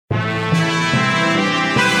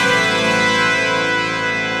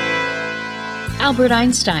Albert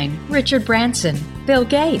Einstein, Richard Branson, Bill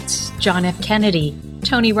Gates, John F. Kennedy,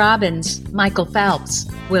 Tony Robbins, Michael Phelps,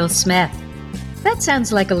 Will Smith. That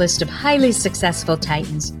sounds like a list of highly successful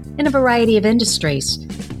titans in a variety of industries.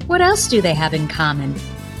 What else do they have in common?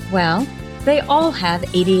 Well, they all have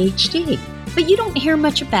ADHD, but you don't hear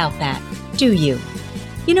much about that, do you?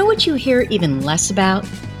 You know what you hear even less about?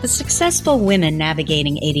 The successful women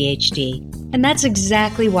navigating ADHD. And that's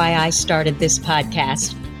exactly why I started this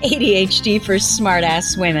podcast, ADHD for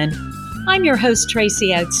Smartass Women. I'm your host, Tracy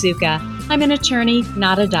Otsuka. I'm an attorney,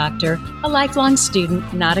 not a doctor, a lifelong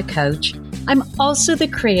student, not a coach. I'm also the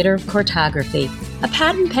creator of Courtography, a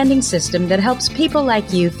patent-pending system that helps people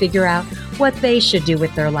like you figure out what they should do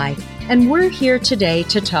with their life. And we're here today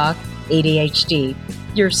to talk ADHD,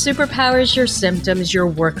 your superpowers, your symptoms,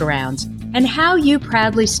 your workarounds, and how you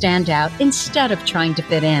proudly stand out instead of trying to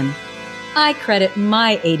fit in. I credit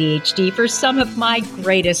my ADHD for some of my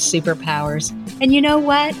greatest superpowers. And you know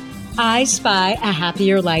what? I spy a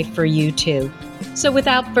happier life for you too. So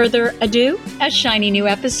without further ado, a shiny new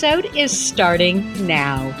episode is starting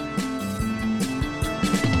now.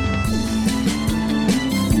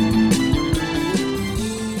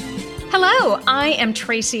 Hello, I am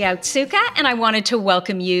Tracy Otsuka, and I wanted to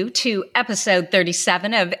welcome you to episode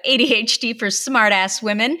 37 of ADHD for Smartass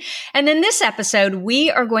Women. And in this episode,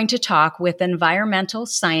 we are going to talk with environmental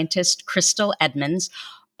scientist Crystal Edmonds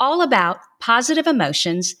all about positive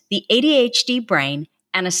emotions, the ADHD brain,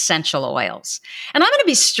 and essential oils. And I'm going to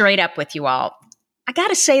be straight up with you all. I got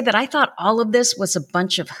to say that I thought all of this was a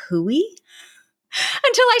bunch of hooey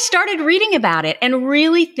until I started reading about it and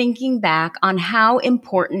really thinking back on how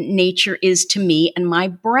important nature is to me and my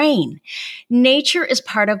brain. Nature is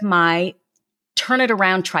part of my turn it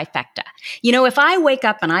around trifecta. You know, if I wake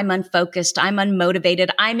up and I'm unfocused, I'm unmotivated,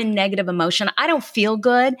 I'm in negative emotion, I don't feel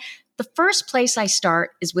good, the first place I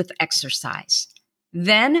start is with exercise.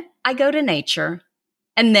 Then I go to nature,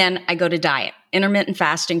 and then I go to diet, intermittent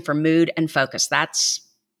fasting for mood and focus. That's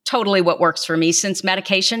totally what works for me since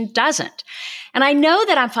medication doesn't. And I know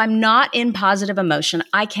that if I'm not in positive emotion,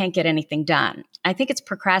 I can't get anything done. I think it's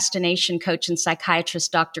procrastination coach and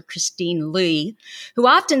psychiatrist Dr. Christine Lee, who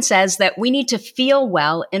often says that we need to feel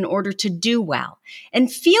well in order to do well.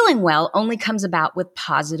 And feeling well only comes about with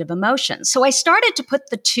positive emotions. So I started to put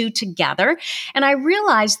the two together, and I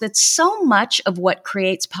realized that so much of what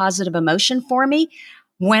creates positive emotion for me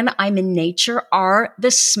when I'm in nature are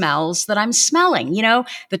the smells that I'm smelling. You know,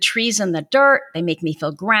 the trees and the dirt, they make me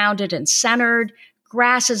feel grounded and centered.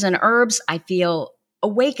 Grasses and herbs, I feel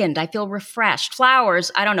awakened. I feel refreshed.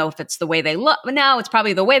 Flowers, I don't know if it's the way they look. No, it's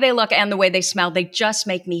probably the way they look and the way they smell. They just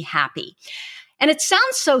make me happy. And it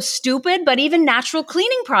sounds so stupid, but even natural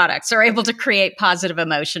cleaning products are able to create positive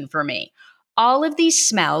emotion for me. All of these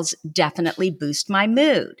smells definitely boost my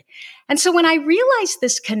mood. And so when I realized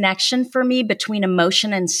this connection for me between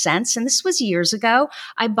emotion and sense, and this was years ago,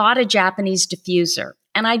 I bought a Japanese diffuser.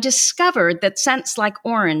 And I discovered that scents like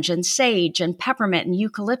orange and sage and peppermint and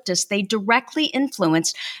eucalyptus, they directly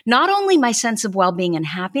influenced not only my sense of well-being and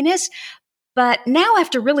happiness, but now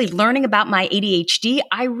after really learning about my ADHD,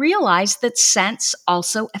 I realized that scents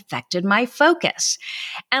also affected my focus.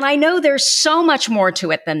 And I know there's so much more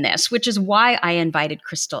to it than this, which is why I invited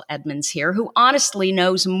Crystal Edmonds here, who honestly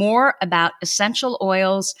knows more about essential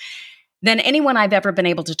oils than anyone I've ever been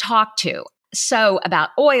able to talk to. So about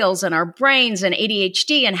oils and our brains and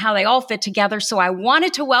ADHD and how they all fit together. So I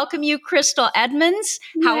wanted to welcome you, Crystal Edmonds.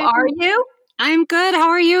 How are you? I'm good. How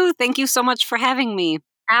are you? Thank you so much for having me.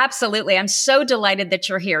 Absolutely. I'm so delighted that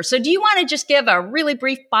you're here. So do you want to just give a really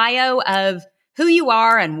brief bio of who you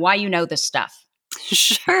are and why you know this stuff?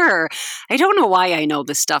 Sure. I don't know why I know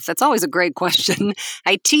this stuff. That's always a great question.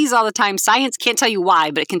 I tease all the time. Science can't tell you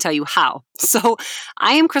why, but it can tell you how. So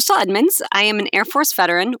I am Crystal Edmonds. I am an Air Force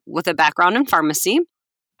veteran with a background in pharmacy.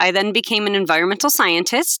 I then became an environmental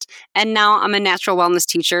scientist, and now I'm a natural wellness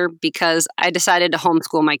teacher because I decided to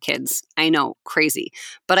homeschool my kids. I know, crazy.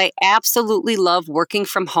 But I absolutely love working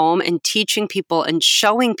from home and teaching people and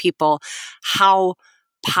showing people how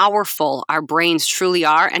powerful our brains truly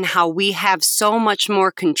are and how we have so much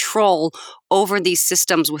more control over these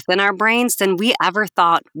systems within our brains than we ever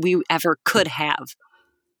thought we ever could have.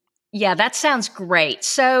 Yeah, that sounds great.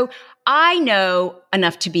 So I know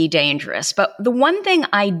enough to be dangerous, but the one thing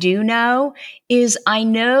I do know is I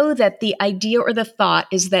know that the idea or the thought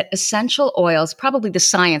is that essential oils, probably the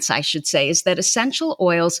science I should say, is that essential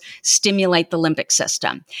oils stimulate the limbic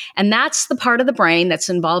system. And that's the part of the brain that's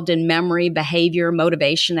involved in memory, behavior,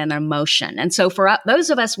 motivation, and emotion. And so for those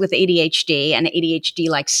of us with ADHD and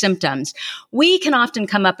ADHD-like symptoms, we can often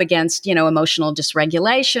come up against, emotional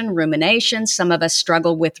dysregulation, rumination. Some of us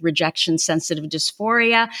struggle with rejection sensitive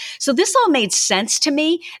dysphoria. So this all made sense to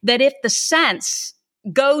me that if the scents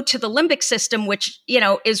go to the limbic system, which,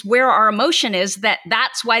 is where our emotion is,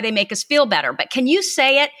 that's why they make us feel better. But can you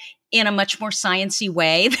say it in a much more sciencey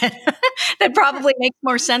way that probably makes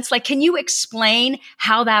more sense? Like, can you explain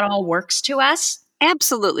how that all works to us?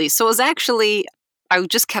 Absolutely. So it was actually, I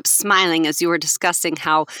just kept smiling as you were discussing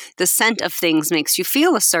how the scent of things makes you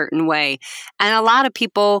feel a certain way. And a lot of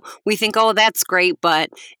people, we think, oh, that's great, but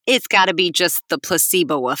it's got to be just the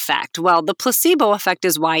placebo effect. Well, the placebo effect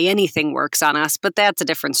is why anything works on us, but that's a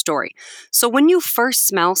different story. So when you first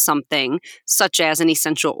smell something, such as an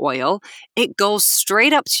essential oil, it goes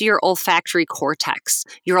straight up to your olfactory cortex,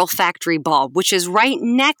 your olfactory bulb, which is right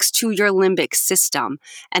next to your limbic system.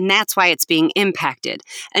 And that's why it's being impacted.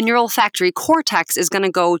 And your olfactory cortex is going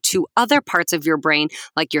to go to other parts of your brain,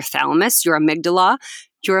 like your thalamus, your amygdala.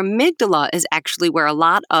 Your amygdala is actually where a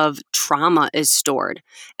lot of trauma is stored.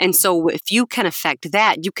 And so if you can affect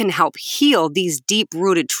that, you can help heal these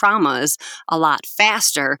deep-rooted traumas a lot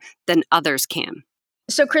faster than others can.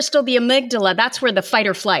 So, Crystal, the amygdala, that's where the fight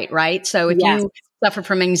or flight, right? So if you suffer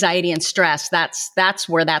from anxiety and stress, that's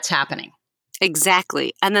where that's happening.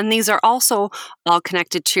 Exactly. And then these are also all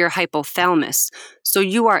connected to your hypothalamus. So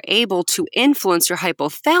you are able to influence your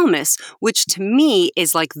hypothalamus, which to me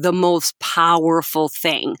is like the most powerful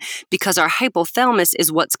thing, because our hypothalamus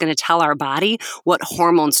is what's going to tell our body what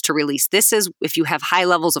hormones to release. This is if you have high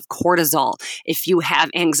levels of cortisol, if you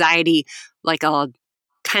have anxiety, like a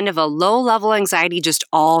kind of a low-level anxiety just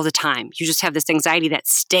all the time. You just have this anxiety that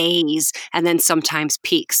stays and then sometimes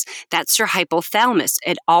peaks. That's your hypothalamus.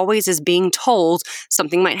 It always is being told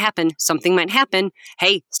something might happen, something might happen.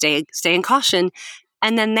 Hey, stay in caution.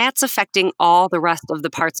 And then that's affecting all the rest of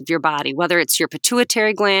the parts of your body, whether it's your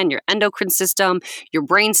pituitary gland, your endocrine system, your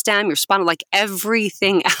brainstem, your spinal, like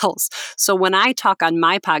everything else. So when I talk on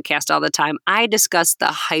my podcast all the time, I discuss the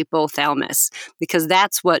hypothalamus because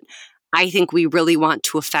that's what I think we really want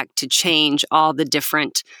to affect to change all the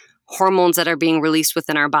different hormones that are being released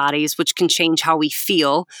within our bodies, which can change how we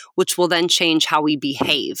feel, which will then change how we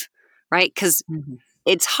behave, right? Because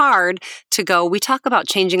it's hard to go, we talk about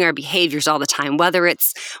changing our behaviors all the time, whether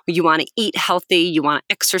it's you want to eat healthy, you want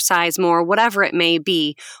to exercise more, whatever it may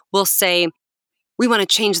be, we'll say, we want to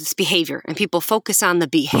change this behavior, and people focus on the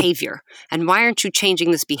behavior. And why aren't you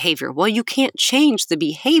changing this behavior? Well, you can't change the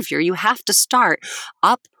behavior. You have to start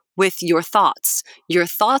up with your thoughts. Your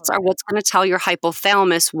thoughts are what's going to tell your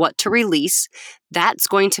hypothalamus what to release. That's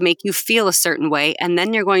going to make you feel a certain way, and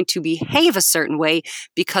then you're going to behave a certain way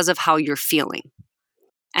because of how you're feeling.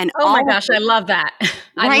 And oh my gosh, I love that.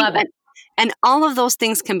 I love it. And all of those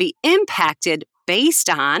things can be impacted based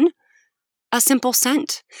on a simple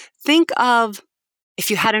scent. Think of if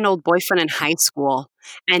you had an old boyfriend in high school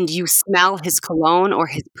and you smell his cologne or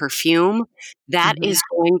his perfume, that is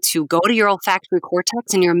going to go to your olfactory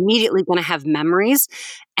cortex and you're immediately going to have memories.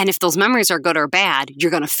 And if those memories are good or bad, you're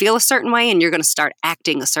going to feel a certain way and you're going to start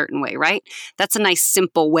acting a certain way, right? That's a nice,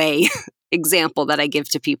 simple way example that I give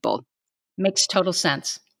to people. Makes total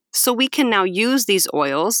sense. So we can now use these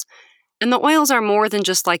oils. And the oils are more than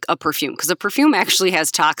just like a perfume, because a perfume actually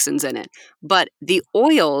has toxins in it. But the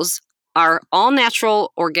oils are all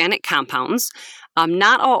natural organic compounds.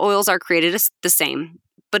 Not all oils are created the same,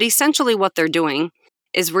 but essentially what they're doing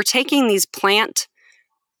is we're taking these plant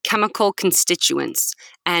chemical constituents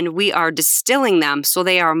and we are distilling them so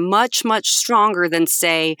they are much, much stronger than,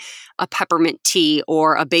 say, a peppermint tea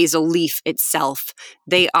or a basil leaf itself.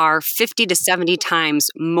 They are 50 to 70 times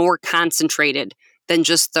more concentrated than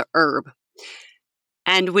just the herb.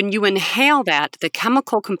 And when you inhale that, the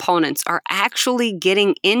chemical components are actually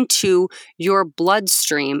getting into your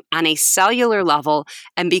bloodstream on a cellular level.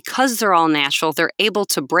 And because they're all natural, they're able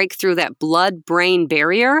to break through that blood-brain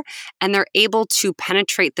barrier and they're able to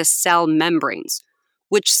penetrate the cell membranes,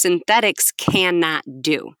 which synthetics cannot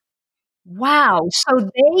do. Wow. So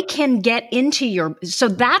they can get into so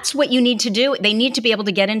that's what you need to do. They need to be able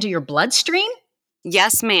to get into your bloodstream?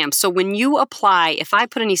 Yes, ma'am. So when you apply, if I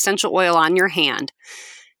put an essential oil on your hand,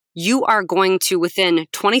 you are going to, within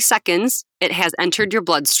 20 seconds, it has entered your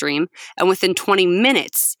bloodstream. And within 20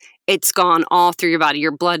 minutes, it's gone all through your body.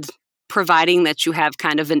 Your blood providing that you have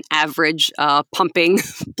kind of an average pumping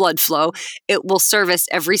blood flow, it will service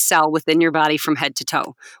every cell within your body from head to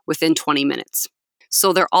toe within 20 minutes.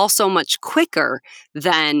 So they're also much quicker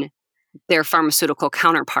than their pharmaceutical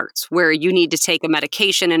counterparts, where you need to take a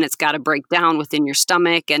medication and it's got to break down within your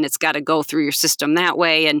stomach and it's got to go through your system that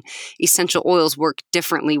way. And essential oils work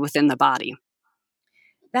differently within the body.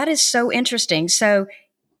 That is so interesting. So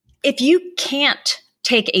if you can't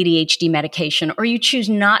take ADHD medication or you choose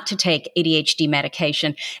not to take ADHD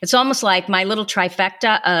medication, it's almost like my little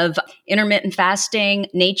trifecta of intermittent fasting,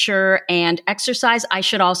 nature, and exercise. I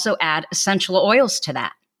should also add essential oils to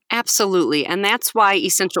that. Absolutely. And that's why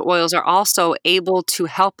essential oils are also able to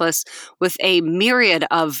help us with a myriad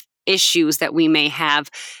of issues that we may have.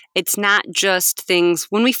 It's not just things,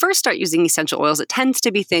 when we first start using essential oils, it tends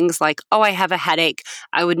to be things like, oh, I have a headache.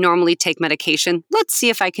 I would normally take medication. Let's see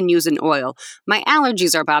if I can use an oil. My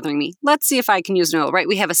allergies are bothering me. Let's see if I can use an oil, right?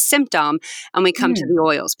 We have a symptom and we come to the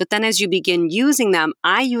oils. But then as you begin using them,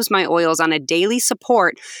 I use my oils on a daily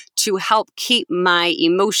support to help keep my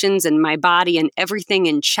emotions and my body and everything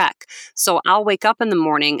in check. So I'll wake up in the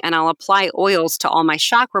morning and I'll apply oils to all my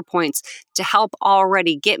chakra points to help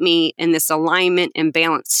already get me in this alignment and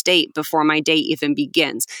balanced state before my day even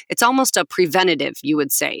begins. It's almost a preventative, you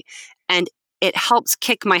would say. And it helps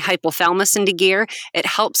kick my hypothalamus into gear. It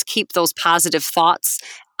helps keep those positive thoughts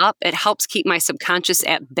up. It helps keep my subconscious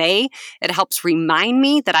at bay. It helps remind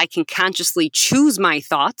me that I can consciously choose my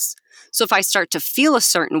thoughts. So if I start to feel a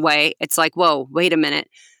certain way, it's like, whoa, wait a minute.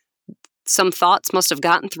 Some thoughts must have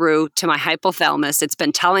gotten through to my hypothalamus. It's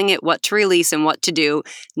been telling it what to release and what to do.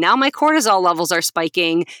 Now my cortisol levels are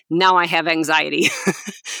spiking. Now I have anxiety.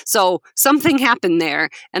 So something happened there.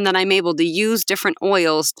 And then I'm able to use different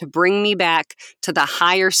oils to bring me back to the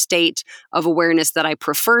higher state of awareness that I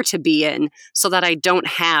prefer to be in so that I don't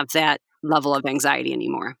have that level of anxiety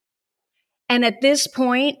anymore. And at this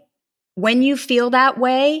point, when you feel that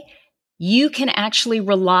way, you can actually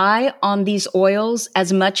rely on these oils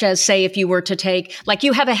as much as, say, if you were to take, like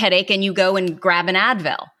you have a headache and you go and grab an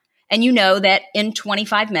Advil, and you know that in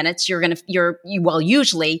 25 minutes,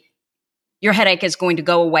 usually your headache is going to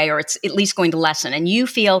go away, or it's at least going to lessen. And you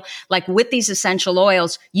feel like with these essential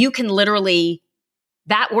oils, you can literally,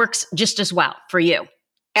 that works just as well for you.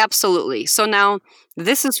 Absolutely. So now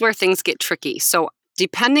this is where things get tricky. So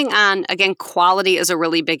depending on, again, quality is a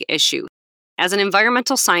really big issue. As an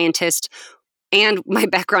environmental scientist and my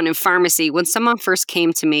background in pharmacy, when someone first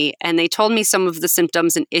came to me and they told me some of the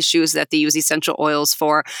symptoms and issues that they use essential oils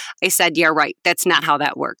for, I said, yeah, right, that's not how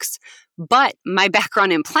that works. But my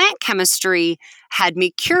background in plant chemistry had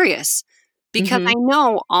me curious because I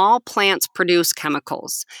know all plants produce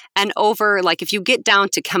chemicals. And if you get down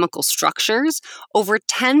to chemical structures, over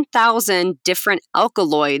 10,000 different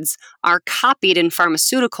alkaloids are copied in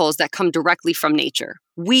pharmaceuticals that come directly from nature.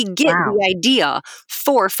 We get the idea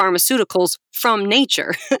for pharmaceuticals from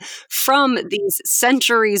nature, from these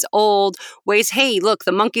centuries old ways. Hey, look,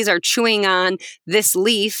 the monkeys are chewing on this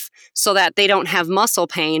leaf so that they don't have muscle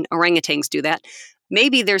pain. Orangutans do that.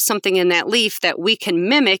 Maybe there's something in that leaf that we can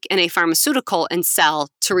mimic in a pharmaceutical and sell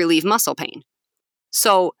to relieve muscle pain.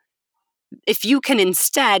 So if you can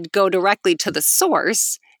instead go directly to the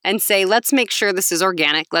source and say, let's make sure this is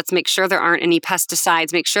organic. Let's make sure there aren't any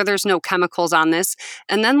pesticides. Make sure there's no chemicals on this.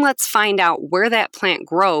 And then let's find out where that plant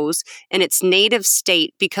grows in its native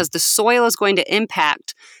state, because the soil is going to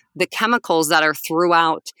impact the chemicals that are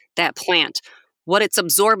throughout that plant, what it's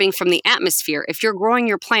absorbing from the atmosphere. If you're growing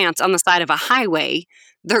your plants on the side of a highway,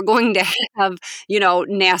 they're going to have,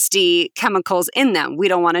 nasty chemicals in them. We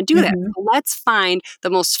don't want to do that. So let's find the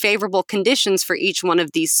most favorable conditions for each one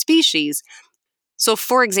of these species. So,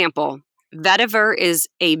 for example, vetiver is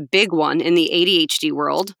a big one in the ADHD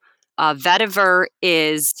world. Vetiver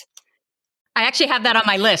is... I actually have that on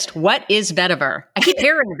my list. What is vetiver? I keep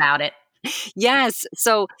hearing about it. Yes.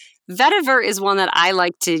 So vetiver is one that I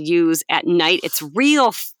like to use at night. It's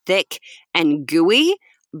real thick and gooey,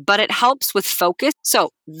 but it helps with focus.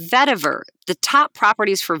 So vetiver, the top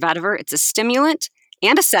properties for vetiver, it's a stimulant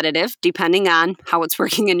and a sedative, depending on how it's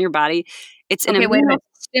working in your body. It's an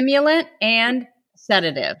stimulant and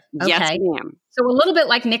sedative. Okay. Yes, ma'am. So a little bit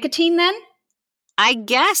like nicotine then? I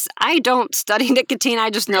guess. I don't study nicotine.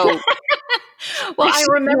 I just know. Well, I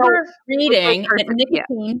remember reading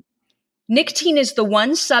that nicotine is the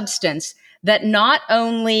one substance that not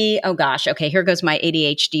only, here goes my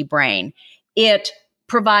ADHD brain. It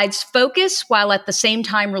provides focus while at the same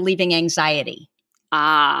time relieving anxiety.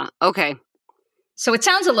 Okay. So it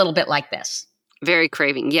sounds a little bit like this. Very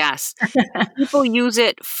craving, yes. People use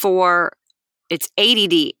it for it's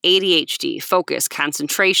ADD, ADHD, focus,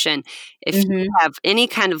 concentration. If you have any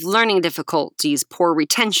kind of learning difficulties, poor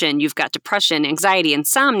retention, you've got depression, anxiety,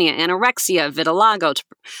 insomnia, anorexia, vitiligo,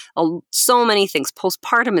 so many things.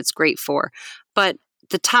 Postpartum, it's great for. But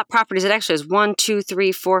the top properties, it actually has 1, 2,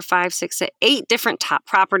 3, 4, 5, 6, 8 different top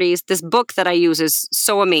properties. This book that I use is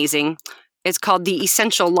so amazing. It's called The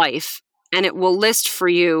Essential Life, and it will list for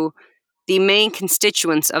you the main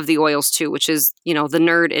constituents of the oils too, which is, the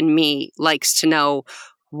nerd in me likes to know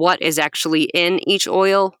what is actually in each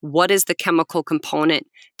oil, what is the chemical component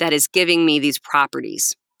that is giving me these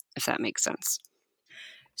properties, if that makes sense.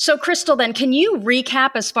 So, Crystal, then, can you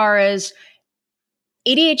recap as far as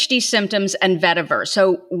ADHD symptoms and vetiver?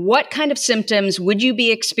 So what kind of symptoms would you be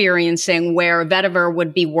experiencing where vetiver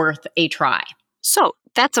would be worth a try? So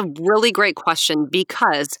that's a really great question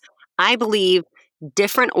because I believe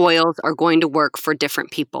different oils are going to work for different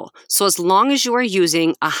people. So as long as you are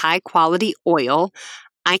using a high quality oil,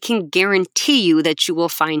 I can guarantee you that you will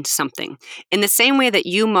find something. In the same way that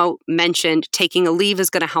you mentioned taking Aleve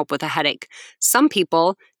is going to help with a headache. Some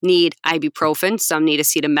people need ibuprofen, some need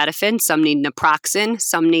acetaminophen, some need naproxen,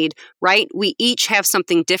 some need, right? We each have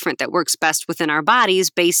something different that works best within our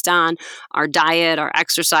bodies based on our diet, our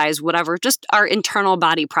exercise, whatever, just our internal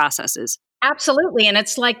body processes. Absolutely. And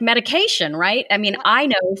it's like medication, right? I mean, I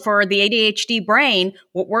know for the ADHD brain,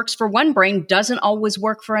 what works for one brain doesn't always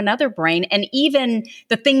work for another brain. And even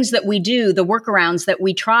the things that we do, the workarounds that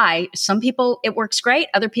we try, some people it works great.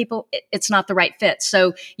 Other people, it's not the right fit.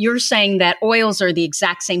 So you're saying that oils are the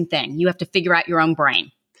exact same thing. You have to figure out your own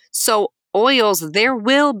brain. So oils, there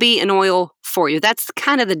will be an oil for you. That's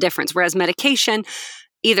kind of the difference. Whereas medication,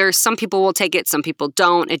 either some people will take it, some people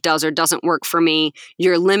don't. It does or doesn't work for me.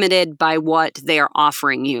 You're limited by what they are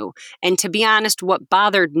offering you. And to be honest, what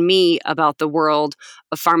bothered me about the world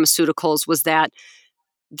of pharmaceuticals was that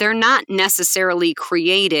they're not necessarily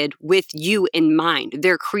created with you in mind.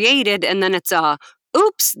 They're created and then it's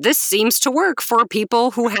oops, this seems to work for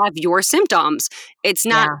people who have your symptoms. It's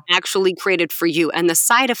not actually created for you. And the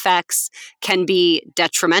side effects can be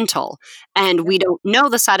detrimental. And we don't know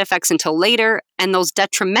the side effects until later. And those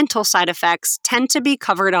detrimental side effects tend to be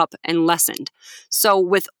covered up and lessened. So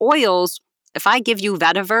with oils, if I give you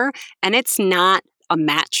vetiver and it's not a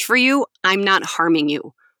match for you, I'm not harming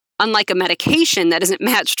you. Unlike a medication that isn't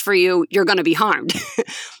matched for you, you're going to be harmed.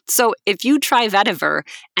 So if you try vetiver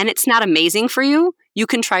and it's not amazing for you, you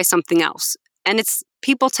can try something else. And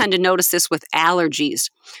people tend to notice this with allergies.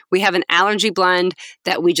 We have an allergy blend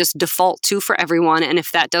that we just default to for everyone. And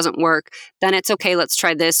if that doesn't work, then it's okay, let's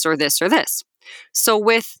try this or this or this. So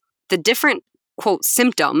with the different, quote,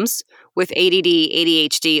 symptoms with ADD,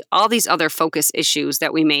 ADHD, all these other focus issues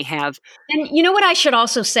that we may have. And you know what I should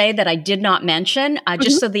also say that I did not mention,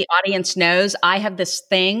 just so the audience knows, I have this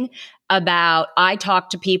thing about I talk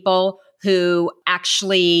to people who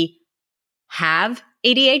actually have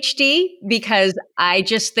ADHD because I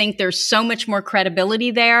just think there's so much more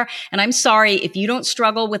credibility there. And I'm sorry, if you don't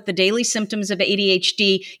struggle with the daily symptoms of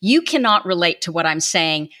ADHD, you cannot relate to what I'm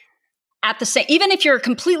saying. At the same, even if you're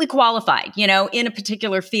completely qualified, in a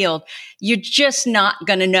particular field, you're just not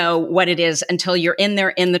going to know what it is until you're in there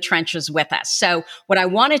in the trenches with us. So what I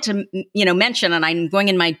wanted to, mention, and I'm going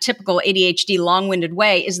in my typical ADHD long-winded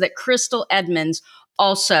way, is that Crystal Edmonds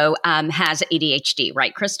also has ADHD,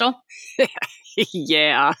 right, Crystal?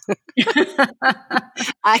 Yeah.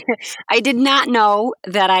 I did not know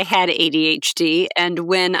that I had ADHD. And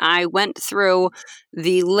when I went through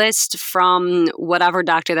the list from whatever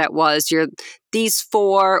doctor that was, these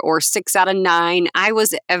 4 or 6 out of 9, I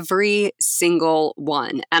was every single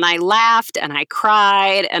one. And I laughed and I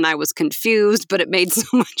cried and I was confused, but it made so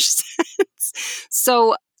much sense.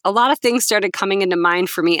 So a lot of things started coming into mind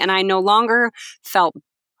for me, and I no longer felt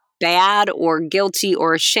bad or guilty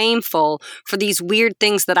or shameful for these weird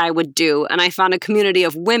things that I would do. And I found a community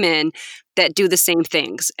of women that do the same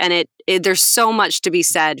things. And there's so much to be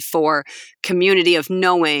said for community of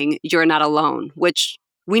knowing you're not alone, which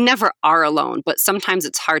we never are alone, but sometimes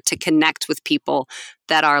it's hard to connect with people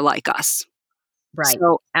that are like us. Right.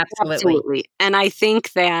 So, absolutely. And I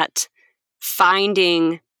think that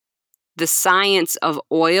finding the science of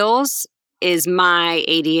oils is my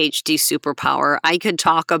ADHD superpower. I could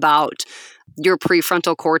talk about your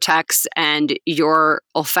prefrontal cortex and your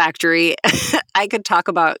olfactory. I could talk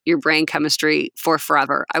about your brain chemistry for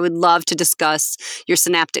forever. I would love to discuss your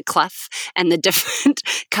synaptic cleft and the different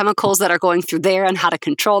chemicals that are going through there and how to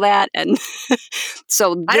control that. And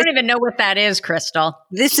so I don't even know what that is, Crystal.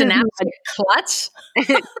 This synaptic cleft?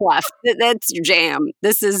 Cleft. That's your jam.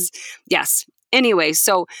 Yes. Anyway,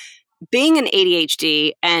 so being an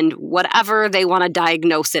ADHD and whatever they want to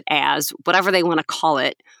diagnose it as, whatever they want to call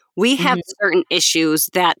it, we have certain issues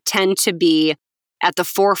that tend to be at the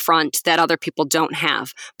forefront that other people don't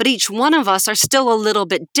have. But each one of us are still a little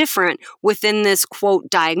bit different within this quote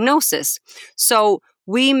diagnosis. So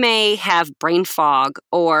we may have brain fog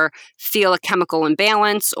or feel a chemical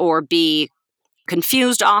imbalance or be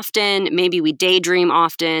confused often. Maybe we daydream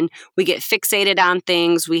often. We get fixated on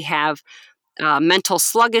things. We have mental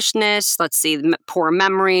sluggishness, poor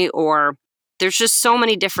memory, or there's just so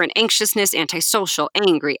many different anxiousness, antisocial,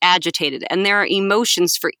 angry, agitated, and there are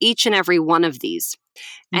emotions for each and every one of these.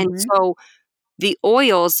 And so the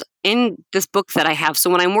oils in this book that I have,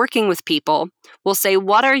 so when I'm working with people, we'll say,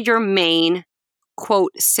 what are your main,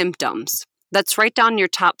 quote, symptoms? Let's write down your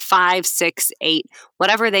top 5, 6, 8,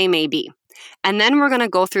 whatever they may be. And then we're going to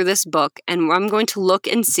go through this book and I'm going to look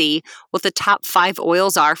and see what the top 5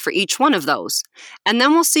 oils are for each one of those. And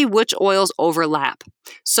then we'll see which oils overlap.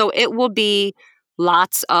 So it will be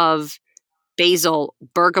lots of basil,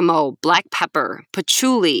 bergamot, black pepper,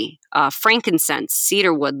 patchouli, frankincense,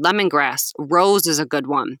 cedarwood, lemongrass, rose is a good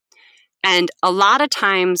one. And a lot of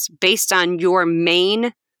times, based on your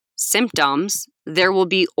main symptoms, there will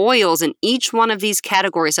be oils in each one of these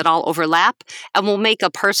categories that all overlap, and we'll make a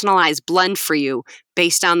personalized blend for you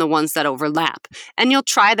based on the ones that overlap. And you'll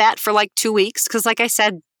try that for like 2 weeks, because like I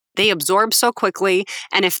said, they absorb so quickly.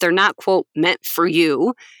 And if they're not, quote, meant for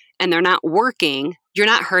you, and they're not working, you're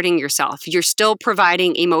not hurting yourself. You're still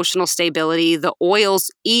providing emotional stability. The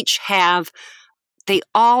oils they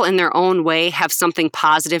all in their own way have something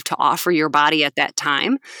positive to offer your body at that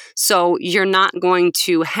time. So you're not going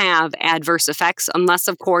to have adverse effects unless,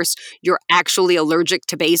 of course, you're actually allergic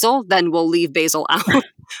to basil, then we'll leave basil out,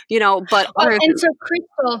 but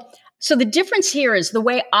Crystal, so the difference here is the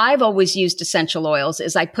way I've always used essential oils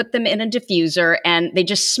is I put them in a diffuser and they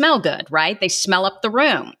just smell good, right? They smell up the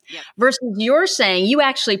room. Yep. Versus you're saying you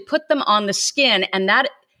actually put them on the skin and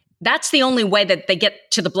that's the only way that they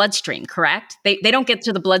get to the bloodstream, correct? They don't get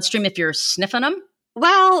to the bloodstream if you're sniffing them?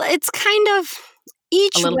 Well, it's kind of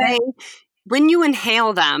each way. When you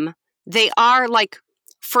inhale them, they are like,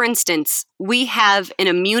 for instance, we have an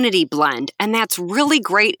immunity blend, and that's really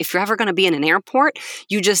great if you're ever going to be in an airport.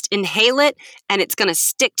 You just inhale it, and it's going to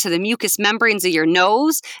stick to the mucous membranes of your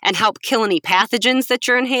nose and help kill any pathogens that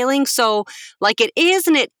you're inhaling. So, like it is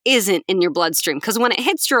and it isn't in your bloodstream, because when it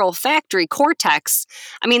hits your olfactory cortex,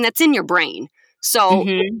 that's in your brain. So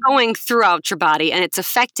it's going throughout your body and it's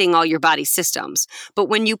affecting all your body systems. But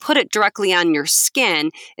when you put it directly on your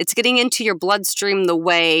skin, it's getting into your bloodstream the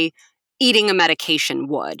way eating a medication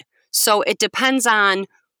would. So it depends on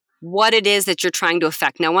what it is that you're trying to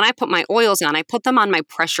affect. Now, when I put my oils on, I put them on my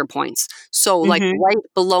pressure points. So like right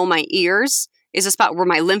below my ears is a spot where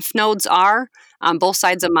my lymph nodes are on both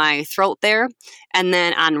sides of my throat there. And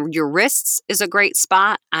then on your wrists is a great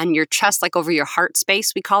spot, on your chest, like over your heart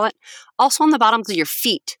space, we call it. Also on the bottoms of your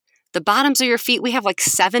feet. The bottoms of your feet, we have like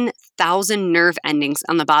 7,000 nerve endings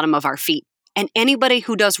on the bottom of our feet. And anybody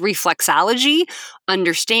who does reflexology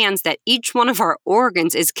understands that each one of our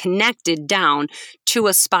organs is connected down to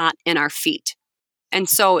a spot in our feet. And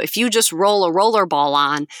so if you just roll a roller ball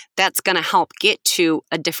on, that's going to help get to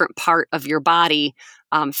a different part of your body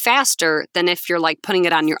faster than if you're like putting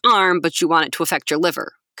it on your arm, but you want it to affect your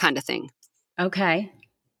liver kind of thing. Okay.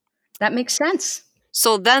 That makes sense.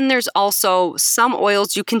 So then there's also some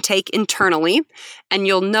oils you can take internally, and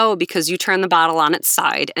you'll know because you turn the bottle on its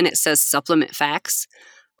side and it says supplement facts.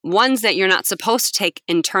 Ones that you're not supposed to take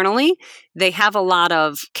internally, they have a lot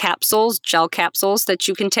of capsules, gel capsules that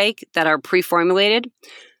you can take that are pre-formulated.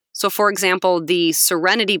 So for example, the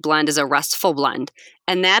Serenity blend is a restful blend,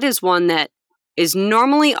 and that is one that is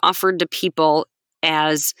normally offered to people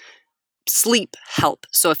as sleep help.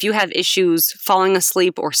 So if you have issues falling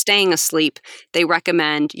asleep or staying asleep, they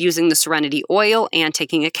recommend using the Serenity oil and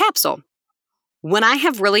taking a capsule. When I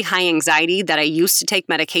have really high anxiety that I used to take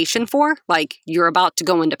medication for, like you're about to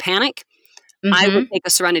go into panic, I would take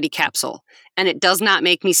a Serenity capsule. And it does not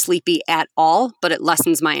make me sleepy at all, but it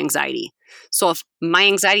lessens my anxiety. So if my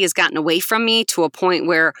anxiety has gotten away from me to a point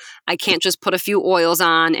where I can't just put a few oils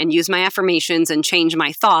on and use my affirmations and change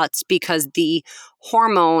my thoughts because the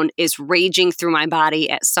hormone is raging through my body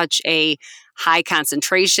at such a high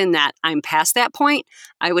concentration that I'm past that point,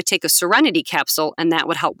 I would take a Serenity capsule and that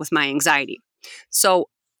would help with my anxiety. So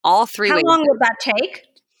all three ways. How long would that take?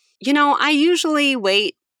 I usually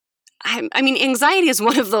wait I mean, anxiety is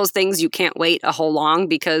one of those things you can't wait a whole long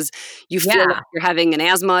because you feel like you're having an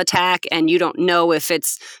asthma attack and you don't know if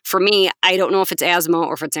it's, for me, I don't know if it's asthma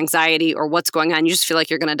or if it's anxiety or what's going on. You just feel like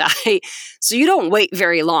you're going to die. So you don't wait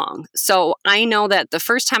very long. So I know that the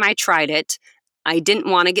first time I tried it, I didn't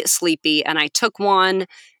want to get sleepy and I took one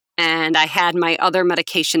and I had my other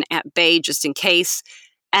medication at bay just in case.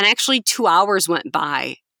 And actually 2 hours went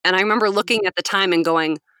by. And I remember looking at the time and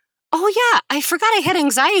going, oh yeah, I forgot I had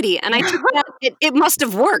anxiety. And I took that, it must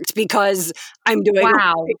have worked because I'm doing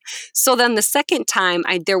okay. So then the second time,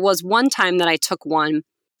 there was one time that I took one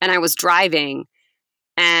and I was driving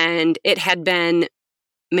and it had been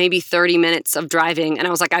maybe 30 minutes of driving. And I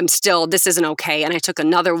was like, this isn't okay. And I took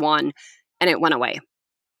another one and it went away.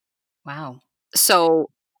 Wow. So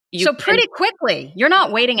pretty quickly, you're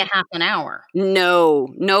not waiting a half an hour. No,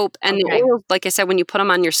 nope. And the oils, like I said, when you put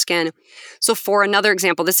them on your skin. So for another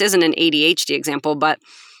example, this isn't an ADHD example, but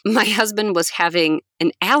my husband was having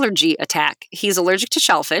an allergy attack. He's allergic to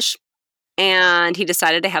shellfish and he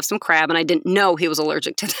decided to have some crab and I didn't know he was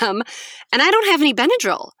allergic to them. And I don't have any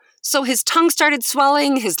Benadryl. So his tongue started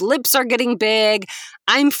swelling, his lips are getting big.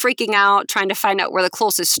 I'm freaking out, trying to find out where the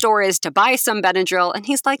closest store is to buy some Benadryl. And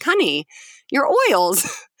he's like, honey, your oils.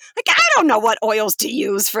 Like, I don't know what oils to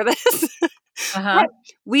use for this.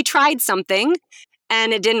 We tried something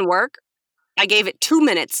and it didn't work. I gave it 2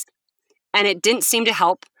 minutes and it didn't seem to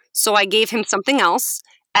help. So I gave him something else.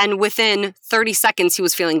 And within 30 seconds, he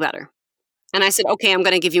was feeling better. And I said, okay, I'm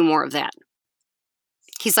going to give you more of that.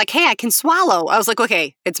 He's like, hey, I can swallow. I was like,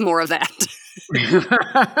 okay, it's more of that.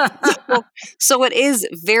 So it is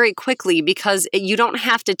very quickly because you don't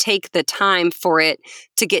have to take the time for it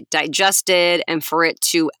to get digested and for it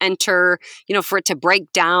to enter, for it to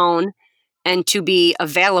break down and to be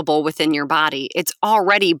available within your body. It's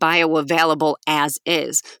already bioavailable as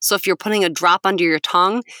is. So if you're putting a drop under your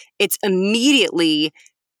tongue, it's immediately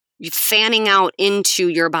fanning out into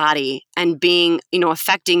your body and being,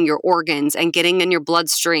 affecting your organs and getting in your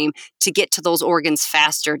bloodstream to get to those organs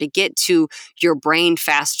faster, to get to your brain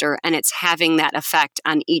faster. And it's having that effect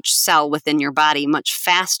on each cell within your body much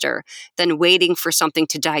faster than waiting for something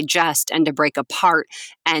to digest and to break apart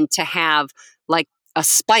and to have like a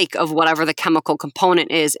spike of whatever the chemical component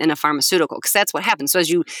is in a pharmaceutical, because that's what happens. So as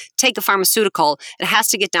you take a pharmaceutical, it has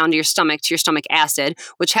to get down to your stomach acid,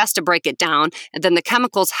 which has to break it down. And then the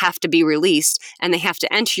chemicals have to be released and they have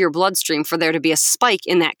to enter your bloodstream for there to be a spike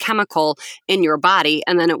in that chemical in your body.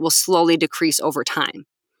 And then it will slowly decrease over time.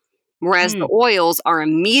 Whereas the oils are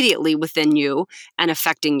immediately within you and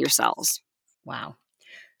affecting your cells. Wow.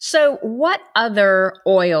 So what other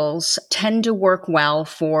oils tend to work well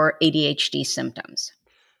for ADHD symptoms?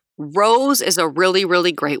 Rose is a really,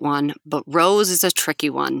 really great one, but rose is a tricky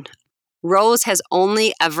one. Rose has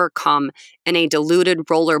only ever come in a diluted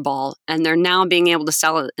rollerball, and they're now being able to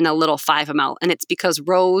sell it in a little 5 ml. And it's because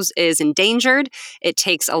rose is endangered. It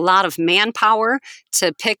takes a lot of manpower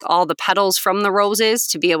to pick all the petals from the roses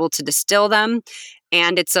to be able to distill them.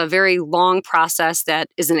 And it's a very long process that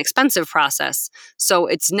is an expensive process. So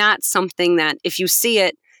it's not something that if you see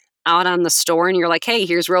it out on the store and you're like, hey,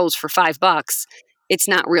 here's rose for $5, it's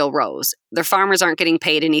not real rose. The farmers aren't getting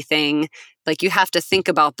paid anything. Like you have to think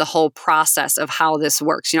about the whole process of how this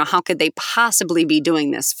works. How could they possibly be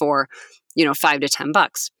doing this for, $5 to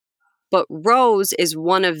 $10? But rose is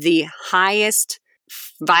one of the highest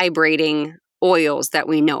vibrating oils that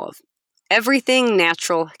we know of. Everything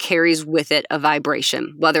natural carries with it a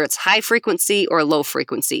vibration, whether it's high frequency or low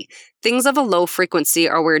frequency. Things of a low frequency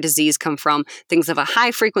are where disease come from. Things of a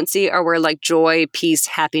high frequency are where like joy, peace,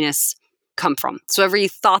 happiness come from. So every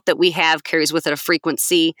thought that we have carries with it a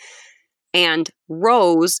frequency. And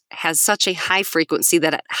rose has such a high frequency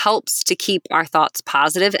that it helps to keep our thoughts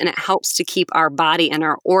positive and it helps to keep our body and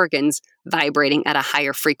our organs vibrating at a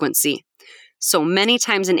higher frequency. So many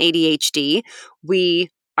times in ADHD, we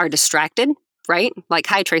are distracted, right? Like,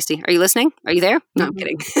 hi, Tracy, are you listening? Are you there? No, I'm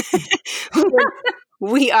kidding.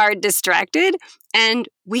 We are distracted and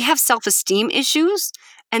we have self-esteem issues.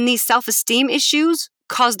 And these self-esteem issues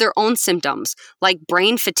cause their own symptoms like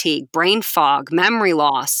brain fatigue, brain fog, memory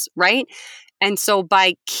loss, right? And so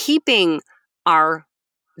by keeping our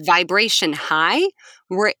vibration high,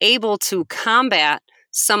 we're able to combat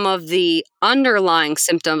some of the underlying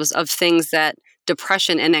symptoms of things that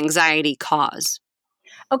depression and anxiety cause.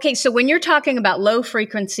 Okay, so when you're talking about low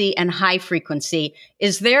frequency and high frequency,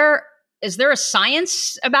 is there a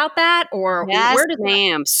science about that, or yes, where does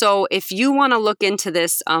ma'am. So if you want to look into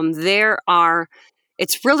this,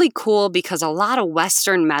 it's really cool because a lot of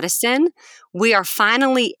Western medicine, we are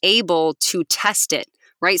finally able to test it,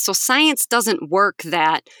 right? So science doesn't work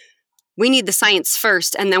that We need the science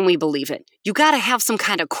first and then we believe it. You got to have some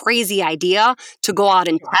kind of crazy idea to go out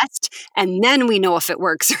and test, and then we know if it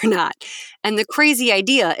works or not. And the crazy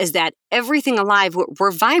idea is that everything alive,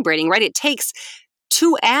 we're vibrating, right? It takes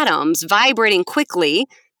two atoms vibrating quickly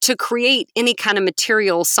to create any kind of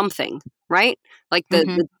material something, right? Like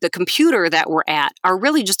the computer that we're at are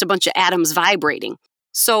really just a bunch of atoms vibrating.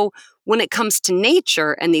 So when it comes to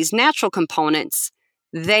nature and these natural components,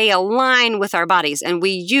 they align with our bodies, and we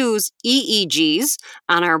use EEGs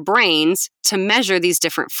on our brains to measure these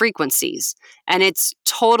different frequencies. And it's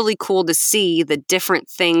totally cool to see the different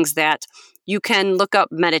things that you can look up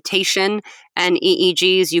meditation and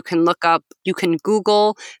EEGs. You can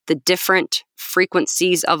Google the different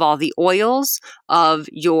frequencies of all the oils, of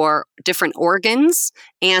your different organs,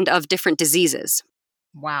 and of different diseases.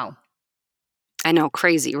 Wow. I know,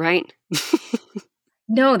 crazy, right?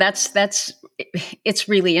 No, it's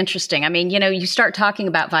really interesting. I mean, you start talking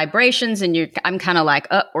about vibrations and I'm kind of like,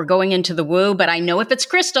 we're going into the woo, but I know if it's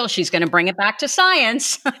Crystal, she's going to bring it back to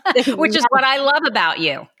science, which is what I love about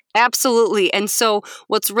you. Absolutely. And so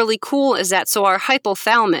what's really cool is that, so our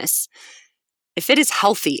hypothalamus, if it is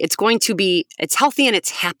healthy, it's healthy and it's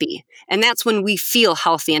happy. And that's when we feel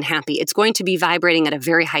healthy and happy. It's going to be vibrating at a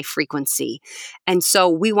very high frequency. And so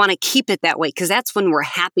we want to keep it that way because that's when we're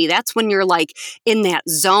happy. That's when you're like in that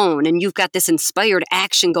zone and you've got this inspired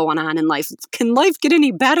action going on in life. Can life get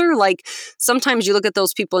any better? Like sometimes you look at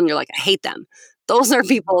those people and you're like, I hate them. Those are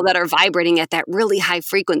people that are vibrating at that really high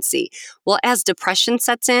frequency. Well, as depression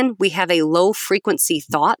sets in, we have a low frequency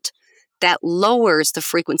thought that lowers the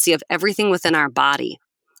frequency of everything within our body.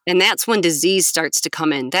 And that's when disease starts to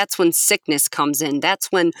come in. That's when sickness comes in.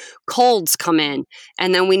 That's when colds come in.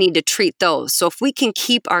 And then we need to treat those. So if we can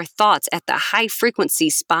keep our thoughts at the high frequency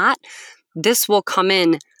spot, this will come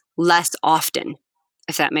in less often,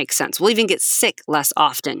 if that makes sense. We'll even get sick less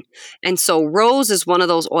often. And so rose is one of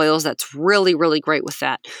those oils that's really, really great with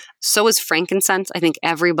that. So is frankincense. I think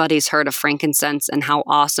everybody's heard of frankincense and how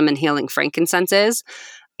awesome and healing frankincense is.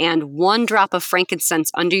 And 1 drop of frankincense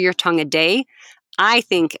under your tongue a day,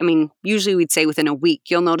 usually we'd say within a week,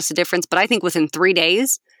 you'll notice a difference. But I think within 3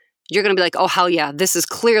 days, you're going to be like, oh, hell yeah, this is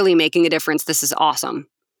clearly making a difference. This is awesome.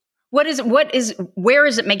 Where is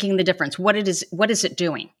it making the difference? What is it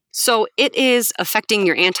doing? So it is affecting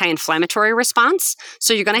your anti-inflammatory response.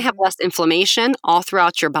 So you're going to have less inflammation all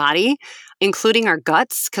throughout your body, including our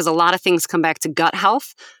guts, because a lot of things come back to gut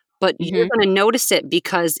health. But you're going to notice it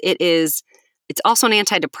because it's also an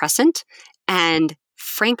antidepressant, and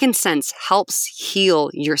frankincense helps heal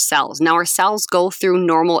your cells. Now, our cells go through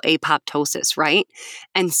normal apoptosis, right?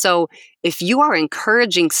 And so if you are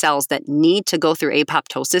encouraging cells that need to go through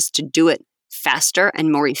apoptosis to do it faster and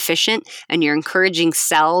more efficient, and you're encouraging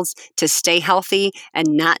cells to stay healthy and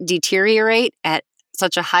not deteriorate at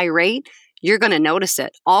such a high rate, you're going to notice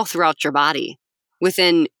it all throughout your body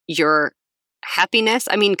within your happiness.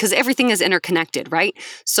 Because everything is interconnected, right?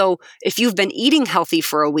 So if you've been eating healthy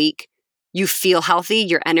for a week, you feel healthy,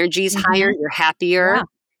 your energy's higher, you're happier,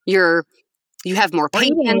 you have more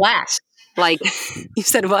patience. Or even less. Like you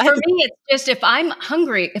said, what? For me, it's just if I'm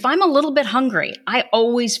hungry, if I'm a little bit hungry, I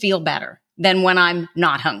always feel better than when I'm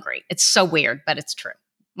not hungry. It's so weird, but it's true.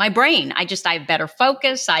 My brain, I have better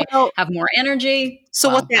focus. I have more energy. So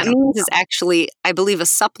what that means is actually, I believe a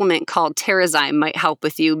supplement called Terrazyme might help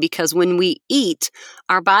with you, because when we eat,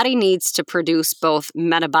 our body needs to produce both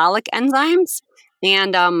metabolic enzymes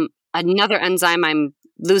and another enzyme. I'm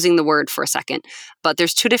losing the word for a second, but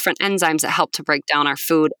there's 2 different enzymes that help to break down our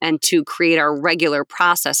food and to create our regular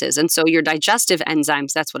processes. And so your digestive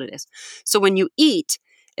enzymes, that's what it is. So when you eat,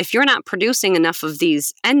 if you're not producing enough of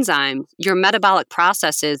these enzymes, your metabolic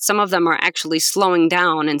processes, some of them are actually slowing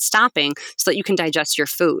down and stopping so that you can digest your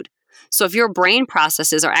food. So if your brain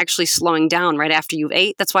processes are actually slowing down right after you've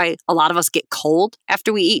ate, that's why a lot of us get cold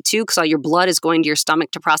after we eat too, because all your blood is going to your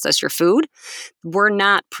stomach to process your food. We're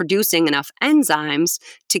not producing enough enzymes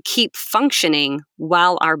to keep functioning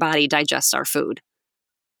while our body digests our food.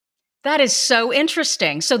 That is so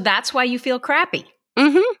interesting. So that's why you feel crappy.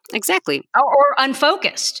 Exactly. Or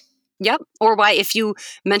unfocused. Yep. Or why, if you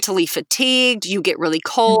mentally fatigued, you get really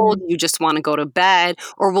cold, you just want to go to bed,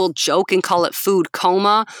 or we'll joke and call it food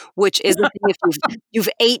coma, which is if you've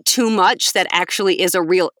ate too much, that actually is a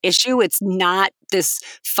real issue. It's not this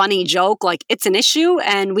funny joke, like it's an issue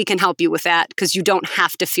and we can help you with that, because you don't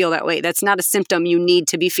have to feel that way. That's not a symptom you need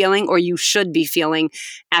to be feeling or you should be feeling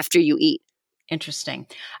after you eat. Interesting.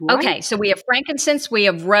 Right. Okay. So we have frankincense, we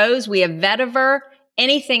have rose, we have vetiver.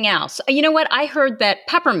 Anything else? You know what? I heard that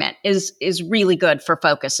peppermint is really good for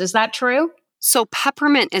focus. Is that true? So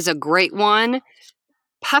peppermint is a great one.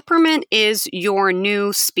 peppermint is your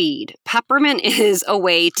new speed. Peppermint is a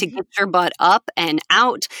way to get your butt up and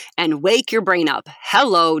out and wake your brain up.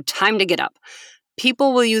 Hello, time to get up.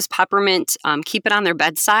 People will use peppermint, keep it on their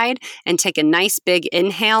bedside, and take a nice big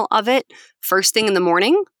inhale of it first thing in the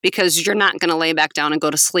morning, because you're not going to lay back down and go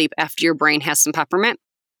to sleep after your brain has some peppermint.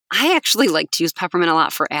 I actually like to use peppermint a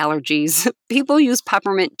lot for allergies. People use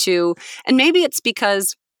peppermint too, and maybe it's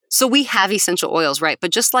because, so we have essential oils, right?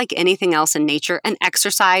 But just like anything else in nature and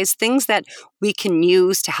exercise, things that we can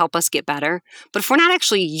use to help us get better. But if we're not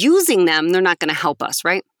actually using them, they're not going to help us,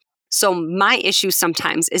 right? So my issue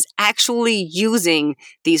sometimes is actually using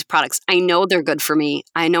these products. I know they're good for me.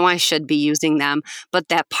 I know I should be using them, but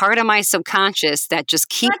that part of my subconscious that just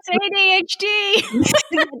keeps That's ADHD.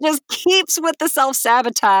 just keeps with the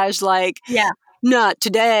self-sabotage, like, Yeah. not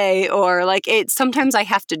today, or like it. Sometimes I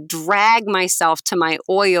have to drag myself to my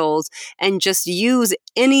oils and just use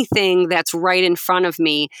anything that's right in front of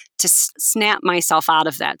me to snap myself out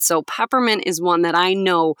of that. So peppermint is one that I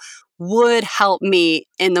know would help me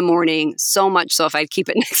in the morning so much so if I'd keep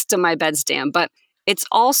it next to my bedstand. But it's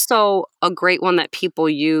also a great one that people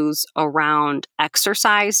use around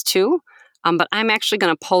exercise too. But I'm actually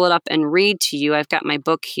going to pull it up and read to you. I've got my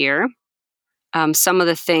book here. Some of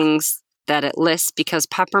the things that it lists, because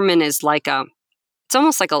peppermint is like it's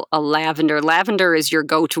almost like a lavender. Lavender is your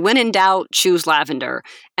go-to. When in doubt, choose lavender.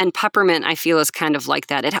 And peppermint, I feel, is kind of like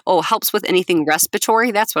that. It helps with anything respiratory.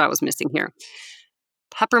 That's what I was missing here.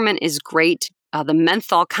 Peppermint is great. The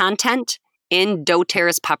menthol content in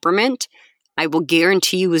doTERRA's peppermint, I will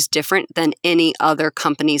guarantee you, is different than any other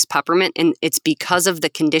company's peppermint. And it's because of the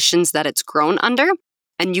conditions that it's grown under.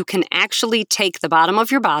 And you can actually take the bottom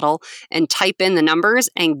of your bottle and type in the numbers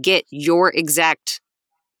and get your exact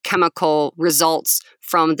chemical results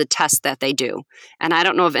from the test that they do. And I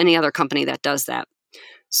don't know of any other company that does that.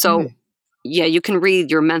 So yeah, you can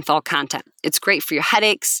read your menthol content. It's great for your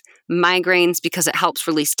headaches, migraines, because it helps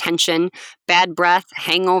release tension, bad breath,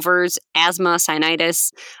 hangovers, asthma,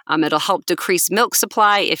 sinusitis. It'll help decrease milk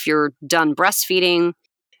supply if you're done breastfeeding.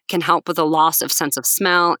 Can help with a loss of sense of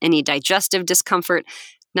smell, any digestive discomfort.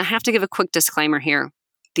 Now, I have to give a quick disclaimer here.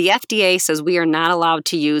 The FDA says we are not allowed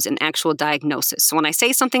to use an actual diagnosis. So when I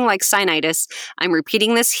say something like sinusitis, I'm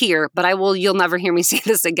repeating this here, but you'll never hear me say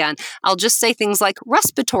this again. I'll just say things like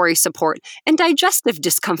respiratory support and digestive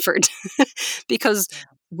discomfort because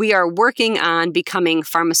we are working on becoming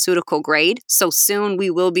pharmaceutical grade. So soon we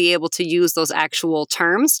will be able to use those actual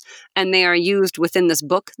terms, and they are used within this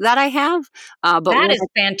book that I have. But that is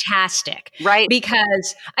fantastic. Right.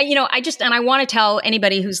 Because, I want to tell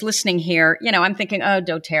anybody who's listening here, I'm thinking, oh,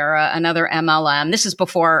 doTERRA, another MLM. This is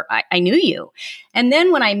before I knew you. And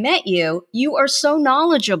then when I met you, you are so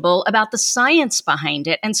knowledgeable about the science behind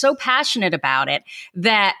it and so passionate about it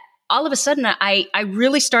that all of a sudden, I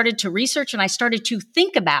really started to research, and I started to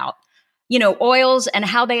think about, oils and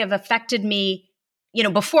how they have affected me,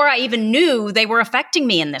 before I even knew they were affecting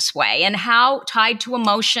me in this way, and how tied to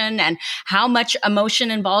emotion and how much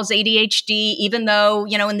emotion involves ADHD, even though,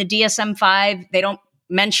 in the DSM-5, they don't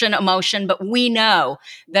mention emotion, but we know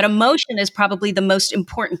that emotion is probably the most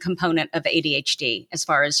important component of ADHD as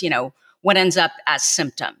far as, what ends up as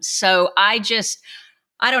symptoms. So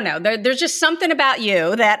I don't know. There's just something about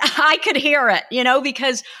you that I could hear it,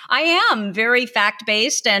 because I am very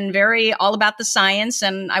fact-based and very all about the science,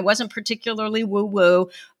 and I wasn't particularly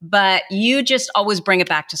woo-woo, but you just always bring it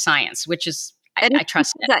back to science, which is, I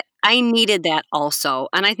trust it. I needed that also.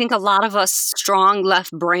 And I think a lot of us strong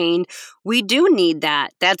left-brained, we do need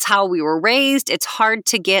that. That's how we were raised. It's hard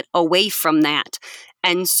to get away from that.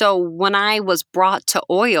 And so when I was brought to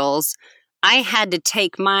oils, I had to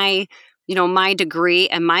take my degree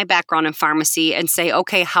and my background in pharmacy and say,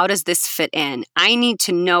 okay, how does this fit in? I need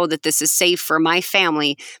to know that this is safe for my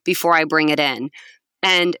family before I bring it in.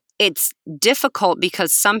 And it's difficult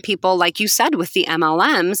because some people, like you said, with the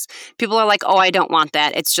MLMs, people are like, oh, I don't want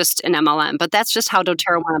that. It's just an MLM. But that's just how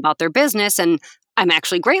doTERRA went about their business. And I'm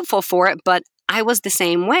actually grateful for it, but I was the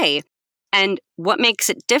same way. And what makes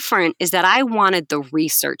it different is that I wanted the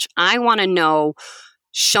research. I want to know,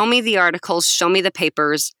 show me the articles, show me the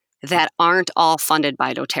papers that aren't all funded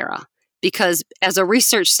by doTERRA. Because as a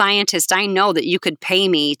research scientist, I know that you could pay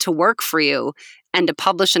me to work for you and to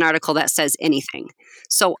publish an article that says anything.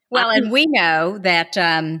 So, and we know that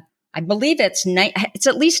I believe it's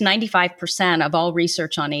at least 95% of all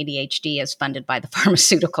research on ADHD is funded by the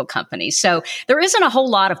pharmaceutical companies. So there isn't a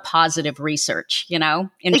whole lot of positive research, in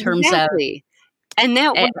terms of. And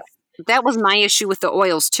that That was my issue with the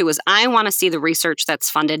oils too, is I want to see the research that's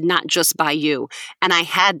funded, not just by you. And I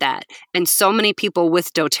had that. And so many people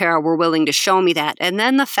with doTERRA were willing to show me that. And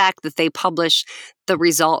then the fact that they publish the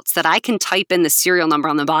results, that I can type in the serial number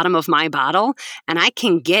on the bottom of my bottle and I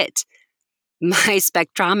can get my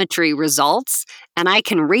spectrometry results and I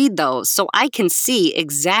can read those. So I can see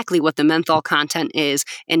exactly what the menthol content is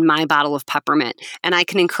in my bottle of peppermint. And I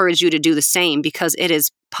can encourage you to do the same because it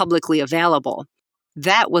is publicly available.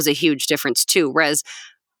 That was a huge difference too. Whereas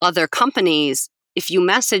other companies, if you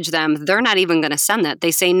message them, they're not even going to send that.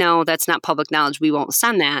 They say, no, that's not public knowledge. We won't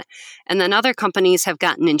send that. And then other companies have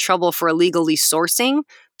gotten in trouble for illegally sourcing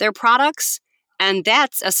their products. And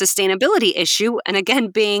that's a sustainability issue. And again,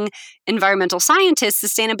 being environmental scientists,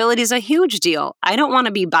 sustainability is a huge deal. I don't want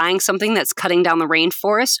to be buying something that's cutting down the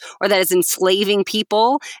rainforest or that is enslaving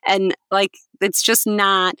people. And it's just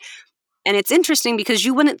not. And it's interesting because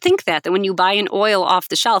you wouldn't think that when you buy an oil off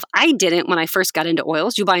the shelf. I didn't when I first got into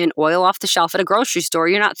oils. You buy an oil off the shelf at a grocery store.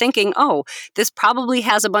 You're not thinking, oh, this probably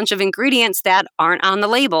has a bunch of ingredients that aren't on the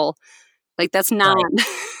label. That's not.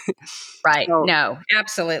 Right. So, no,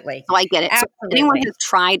 absolutely. So I get it. Absolutely. So if anyone has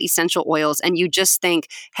tried essential oils and you just think,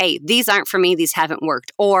 hey, these aren't for me, these haven't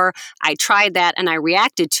worked, or I tried that and I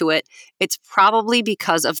reacted to it, it's probably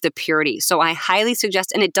because of the purity. So I highly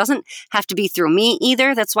suggest, and it doesn't have to be through me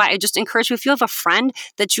either. That's why I just encourage you, if you have a friend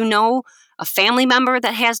that you know, a family member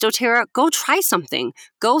that has doTERRA, go try something.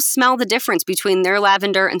 Go smell the difference between their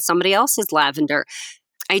lavender and somebody else's lavender.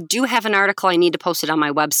 I do have an article. I need to post it on my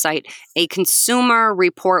website. A consumer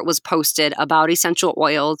report was posted about essential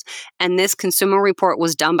oils, and this consumer report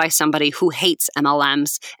was done by somebody who hates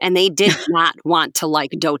MLMs, and they did not want to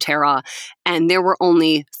like doTERRA. And there were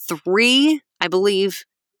only 3, I believe,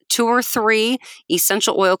 2 or 3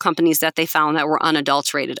 essential oil companies that they found that were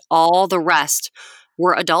unadulterated. All the rest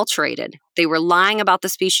were adulterated. They were lying about the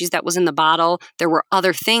species that was in the bottle. There were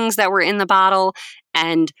other things that were in the bottle,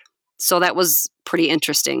 and so that was pretty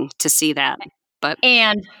interesting to see that.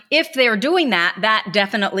 And if they're doing that, that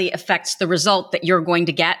definitely affects the result that you're going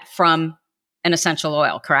to get from an essential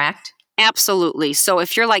oil, correct? Absolutely. So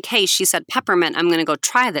if you're like, hey, she said peppermint, I'm going to go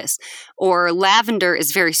try this. Or lavender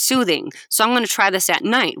is very soothing, so I'm going to try this at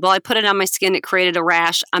night. Well, I put it on my skin, it created a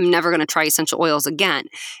rash. I'm never going to try essential oils again.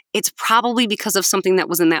 It's probably because of something that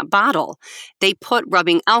was in that bottle. They put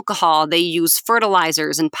rubbing alcohol, they use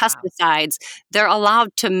fertilizers and pesticides. They're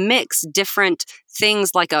allowed to mix different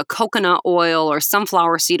things like a coconut oil or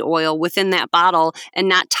sunflower seed oil within that bottle and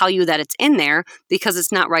not tell you that it's in there because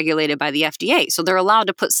it's not regulated by the FDA. So they're allowed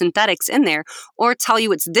to put synthetics in there or tell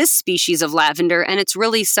you it's this species of lavender and it's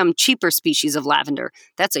really some cheaper species of lavender.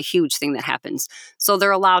 That's a huge thing that happens. So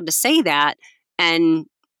they're allowed to say that and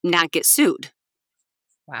not get sued.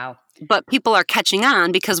 Wow. But people are catching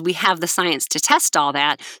on because we have the science to test all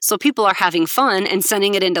that. So people are having fun and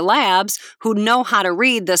sending it into labs who know how to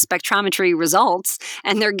read the spectrometry results,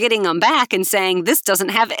 and they're getting them back and saying, this doesn't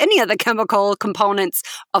have any of the chemical components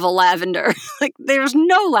of a lavender. There's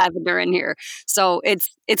no lavender in here. So it's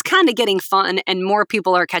kind of getting fun and more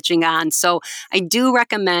people are catching on. So I do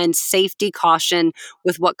recommend safety, caution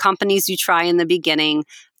with what companies you try in the beginning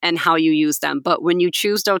and how you use them. But when you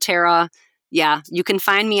choose doTERRA, yeah, you can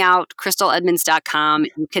find me out, crystaledmonds.com.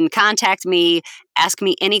 You can contact me, ask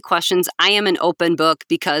me any questions. I am an open book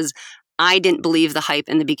because I didn't believe the hype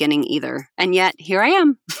in the beginning either. And yet, here I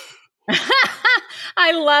am.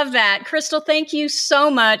 I love that. Crystal, thank you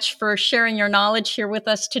so much for sharing your knowledge here with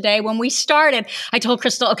us today. When we started, I told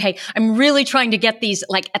Crystal, okay, I'm really trying to get these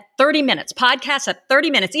at 30 minutes, podcasts at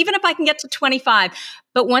 30 minutes, even if I can get to 25.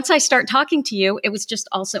 But once I start talking to you, it was just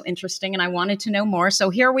also interesting and I wanted to know more. So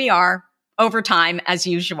here we are. Over time, as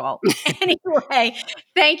usual. Anyway,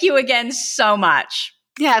 thank you again so much.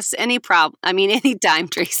 Yes, anytime,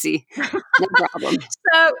 Tracy. No problem.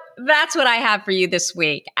 So that's what I have for you this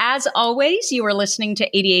week. As always, you are listening to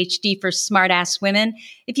ADHD for Smartass Women.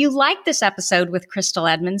 If you like this episode with Crystal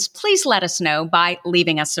Edmonds, please let us know by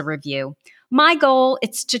leaving us a review. My goal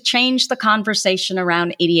is to change the conversation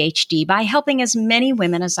around ADHD by helping as many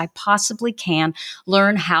women as I possibly can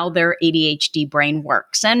learn how their ADHD brain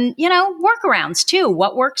works. And, workarounds too.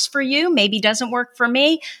 What works for you maybe doesn't work for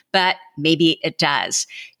me, but maybe it does.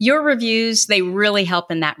 Your reviews, they really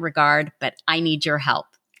help in that regard, but I need your help.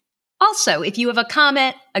 Also, if you have a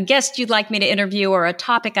comment, a guest you'd like me to interview, or a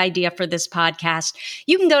topic idea for this podcast,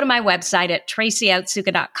 you can go to my website at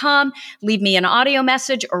tracyoutsuka.com, leave me an audio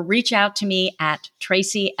message, or reach out to me at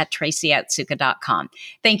tracy@tracyoutsuka.com.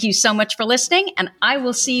 Thank you so much for listening, and I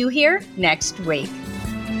will see you here next week.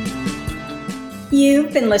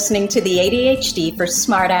 You've been listening to the ADHD for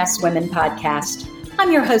Smartass Women podcast.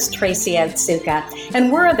 I'm your host, Tracy Otsuka,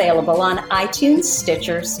 and we're available on iTunes,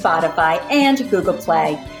 Stitcher, Spotify, and Google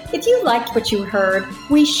Play. If you liked what you heard,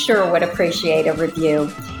 we sure would appreciate a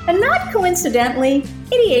review. And not coincidentally,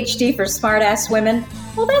 ADHD for Smartass Women,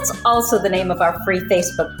 well, that's also the name of our free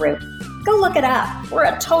Facebook group. Go look it up. We're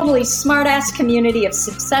a totally smartass community of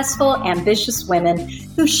successful, ambitious women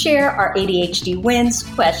who share our ADHD wins,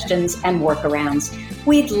 questions, and workarounds.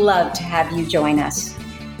 We'd love to have you join us.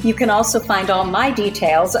 You can also find all my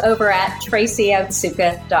details over at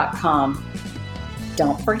tracyotsuka.com.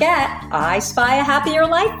 Don't forget, I spy a happier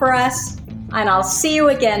life for us, and I'll see you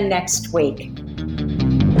again next week.